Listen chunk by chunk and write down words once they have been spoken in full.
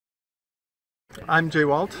I'm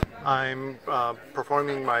J-Walt. I'm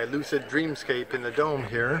performing my Lucid Dreamscape in the dome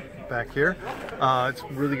here, back here. It's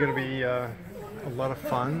really going to be a lot of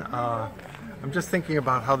fun. I'm just thinking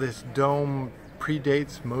about how this dome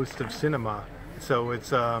predates most of cinema. So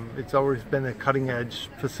it's always been a cutting-edge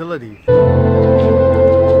facility.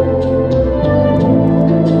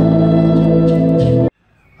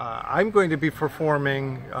 I'm going to be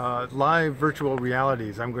performing live virtual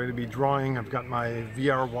realities. I'm going to be drawing, I've got my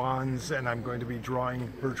VR wands, and I'm going to be drawing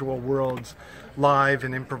virtual worlds live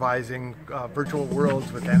and improvising virtual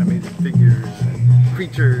worlds with animated figures and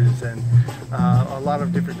creatures and a lot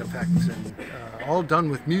of different effects, and all done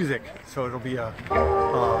with music. So it'll be a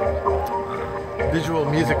visual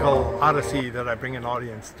musical odyssey that I bring an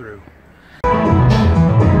audience through.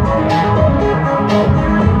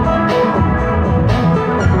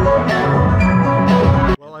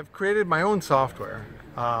 Well, I've created my own software,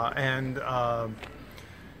 and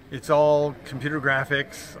it's all computer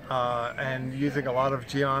graphics and using a lot of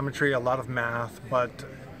geometry, a lot of math, but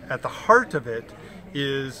at the heart of it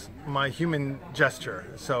is my human gesture.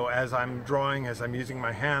 So as I'm drawing, as I'm using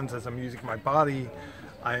my hands, as I'm using my body,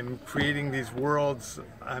 I'm creating these worlds,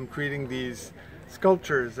 I'm creating these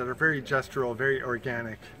sculptures that are very gestural, very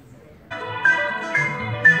organic.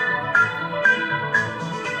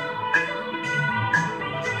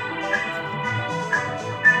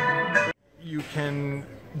 You can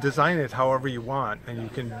design it however you want, and you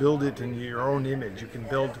can build it in your own image. You can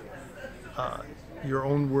build your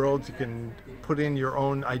own worlds. You can put in your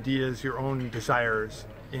own ideas, your own desires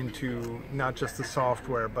into not just the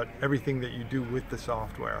software, but everything that you do with the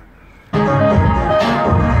software.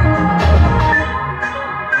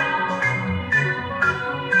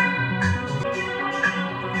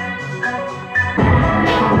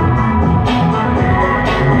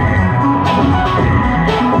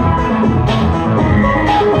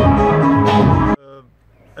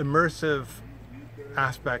 Immersive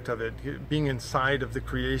aspect of it, being inside of the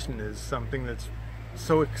creation, is something that's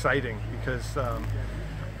so exciting, because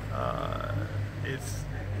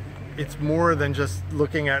it's more than just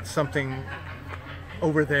looking at something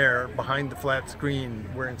over there behind the flat screen.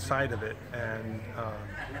 We're inside of it, and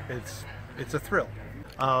it's a thrill.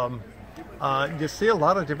 You see a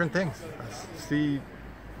lot of different things. See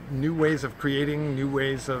new ways of creating, new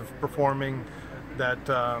ways of performing that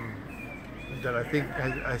that I think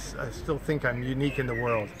I still think I'm unique in the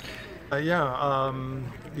world. You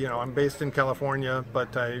know, I'm based in California,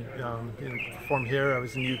 but I perform here. I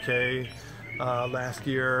was in UK last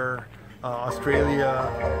year,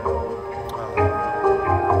 Australia,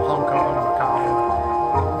 Hong Kong,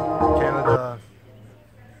 Macau, Canada,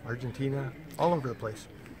 Argentina, all over the place.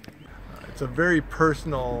 It's a very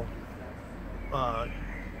personal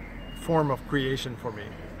form of creation for me.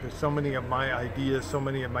 There's so many of my ideas, so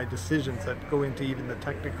many of my decisions that go into even the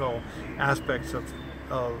technical aspects of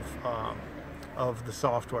the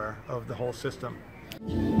software, of the whole system.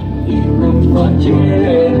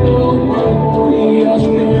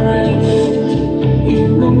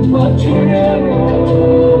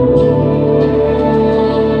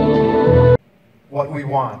 What we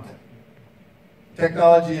want.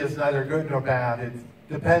 Technology is neither good nor bad. It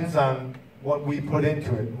depends on what we put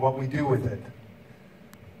into it, what we do with it.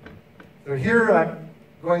 So here I'm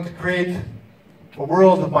going to create a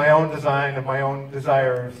world of my own design, of my own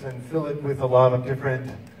desires, and fill it with a lot of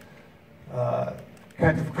different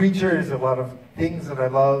kinds of creatures, a lot of things that I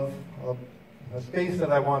love, a space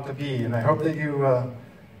that I want to be. And I hope that you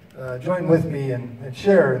join with me and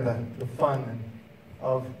share in the fun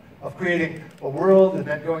of creating a world and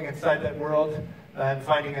then going inside that world and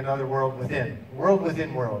finding another world within. World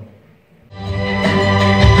within world.